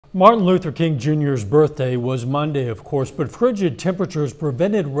Martin Luther King Jr.'s birthday was Monday, of course, but frigid temperatures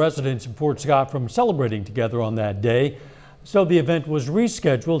prevented residents in Fort Scott from celebrating together on that day. So the event was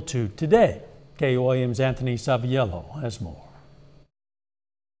rescheduled to today. KOAM's Anthony Saviello has more.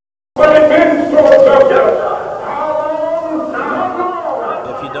 If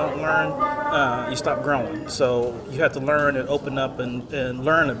you don't learn, you stop growing. So you have to learn and open up and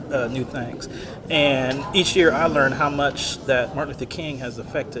learn new things. And each year I learn how much that Martin Luther King has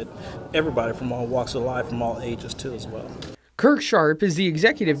affected everybody from all walks of life, from all ages too as well. Kirk Sharp is the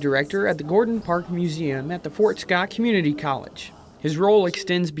executive director at the Gordon Park Museum at the Fort Scott Community College. His role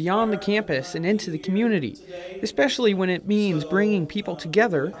extends beyond the campus and into the community, especially when it means bringing people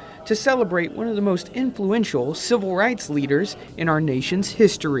together to celebrate one of the most influential civil rights leaders in our nation's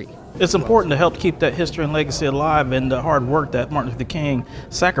history. It's important to help keep that history and legacy alive and the hard work that Martin Luther King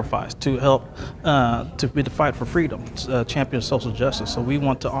sacrificed to help to fight for freedom, champion social justice. So we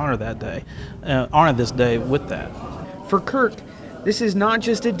want to honor that day, honor this day with that. For Kirk, this is not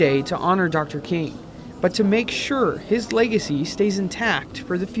just a day to honor Dr. King, but to make sure his legacy stays intact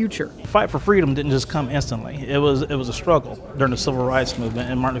for the future. The fight for freedom didn't just come instantly. It was a struggle during the civil rights movement,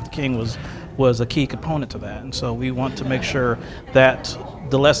 and Martin Luther King was a key component to that. And so we want to make sure that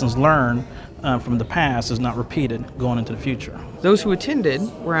the lessons learned from the past is not repeated going into the future. Those who attended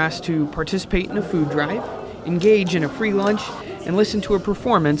were asked to participate in a food drive, engage in a free lunch, and listen to a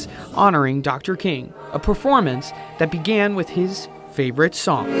performance honoring Dr. King, a performance that began with his favorite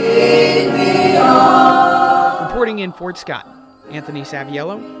song. Reporting in Fort Scott, Anthony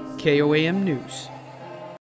Saviello, KOAM News.